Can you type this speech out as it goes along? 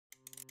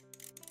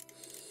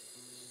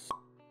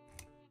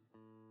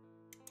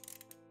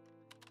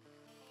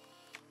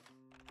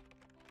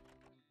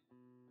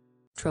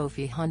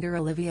trophy hunter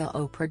Olivia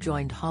Oprah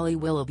joined Holly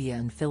Willoughby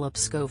and Philip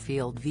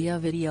Schofield via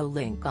video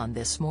link on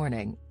This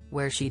Morning,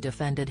 where she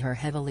defended her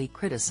heavily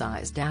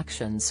criticized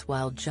actions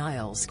while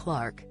Giles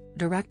Clarke,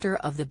 director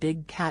of the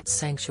Big Cat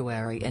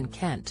Sanctuary in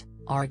Kent,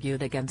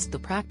 argued against the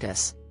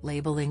practice,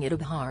 labeling it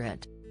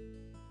abhorrent.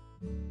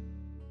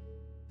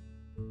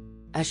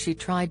 As she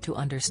tried to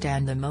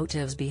understand the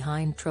motives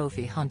behind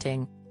trophy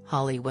hunting,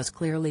 Holly was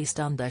clearly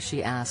stunned as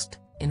she asked,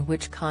 "In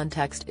which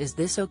context is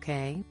this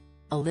okay?"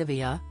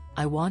 "Olivia,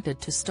 I wanted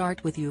to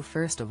start with you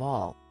first of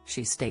all,"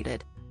 she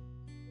stated.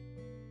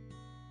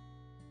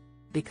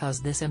 "Because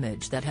this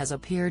image that has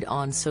appeared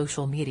on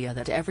social media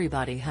that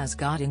everybody has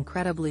got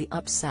incredibly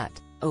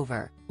upset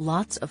over,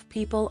 lots of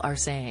people are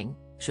saying,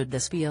 should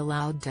this be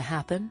allowed to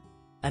happen?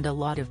 And a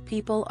lot of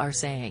people are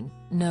saying,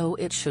 no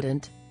it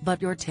shouldn't,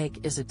 but your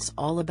take is it's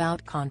all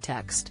about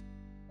context."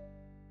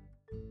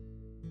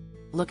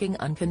 Looking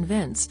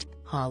unconvinced,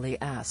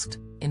 Holly asked,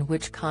 "In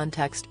which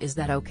context is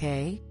that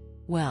okay?"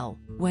 "Well,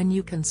 when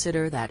you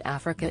consider that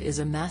Africa is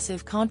a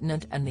massive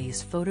continent and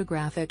these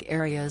photographic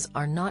areas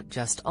are not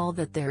just all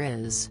that there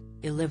is,"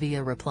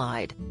 Olivia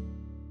replied.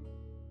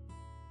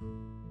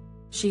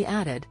 She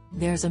added,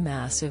 "There's a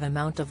massive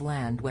amount of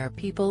land where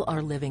people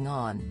are living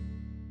on.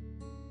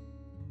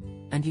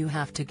 And you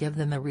have to give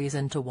them a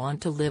reason to want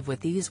to live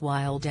with these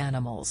wild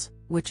animals,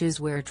 which is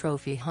where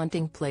trophy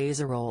hunting plays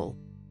a role.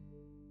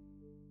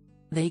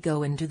 They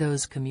go into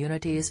those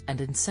communities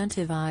and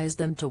incentivize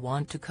them to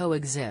want to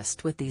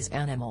coexist with these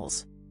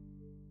animals."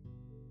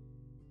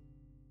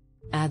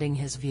 Adding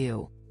his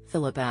view,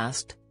 Philip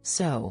asked,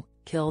 "So,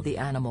 kill the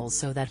animals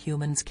so that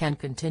humans can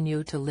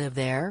continue to live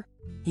there?"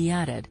 He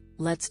added,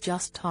 "Let's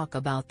just talk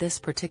about this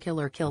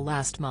particular kill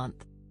last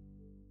month.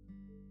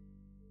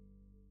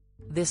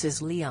 This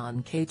is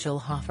Leon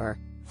Kachelhofer,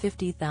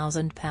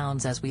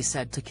 £50,000 as we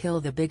said to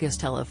kill the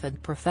biggest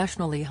elephant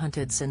professionally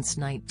hunted since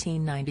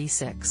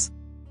 1996.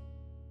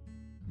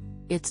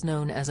 It's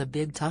known as a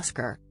big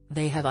tusker,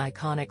 they have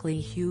iconically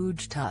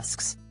huge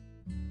tusks.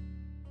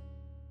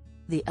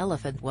 The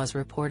elephant was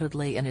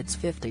reportedly in its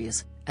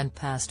 50s, and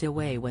passed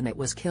away when it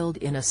was killed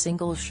in a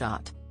single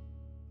shot.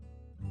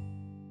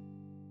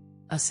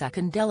 A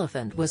second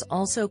elephant was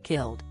also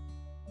killed.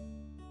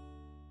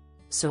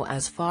 So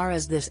as far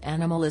as this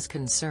animal is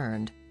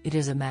concerned, it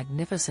is a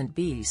magnificent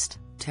beast,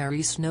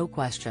 Terry's no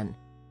question.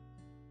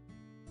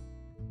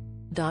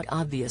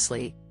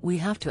 Obviously, we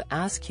have to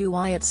ask you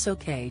why it's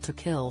okay to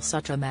kill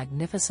such a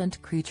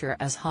magnificent creature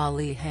as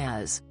Holly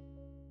has.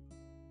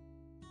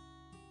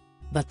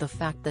 But the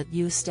fact that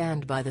you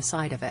stand by the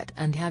side of it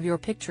and have your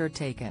picture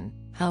taken,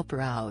 how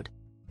proud.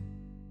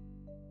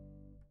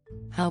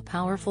 How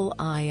powerful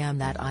I am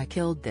that I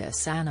killed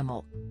this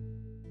animal."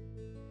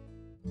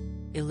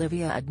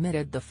 Olivia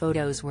admitted the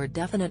photos were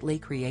definitely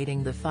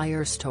creating the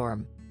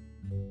firestorm.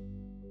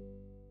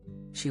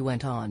 She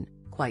went on,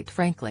 "Quite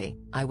frankly,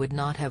 I would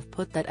not have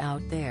put that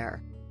out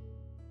there.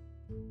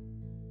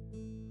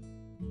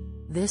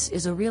 This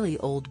is a really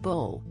old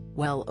bull,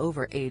 well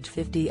over age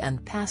 50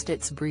 and past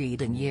its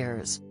breeding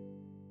years."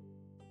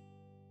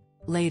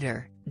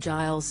 Later,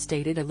 Giles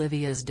stated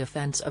Olivia's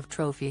defense of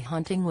trophy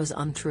hunting was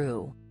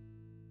untrue.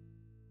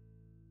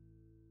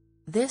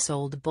 "This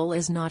old bull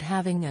is not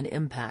having an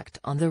impact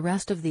on the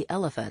rest of the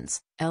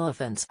elephants.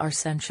 Elephants are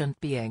sentient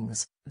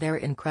beings,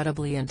 they're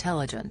incredibly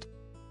intelligent.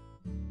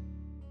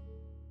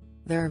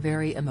 They're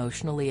very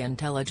emotionally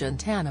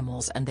intelligent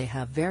animals and they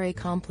have very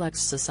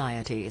complex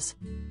societies.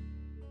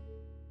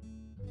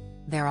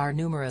 There are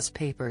numerous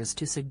papers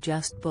to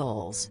suggest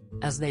bulls,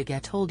 as they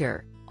get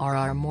older,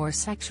 are more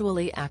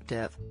sexually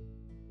active.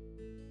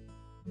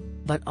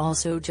 But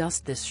also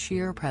just this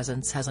sheer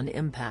presence has an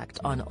impact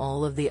on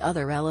all of the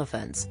other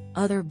elephants,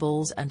 other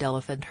bulls and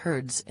elephant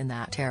herds in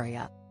that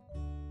area."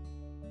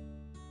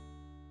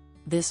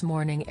 This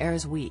Morning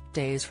airs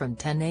weekdays from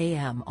 10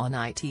 a.m. on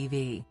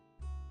ITV.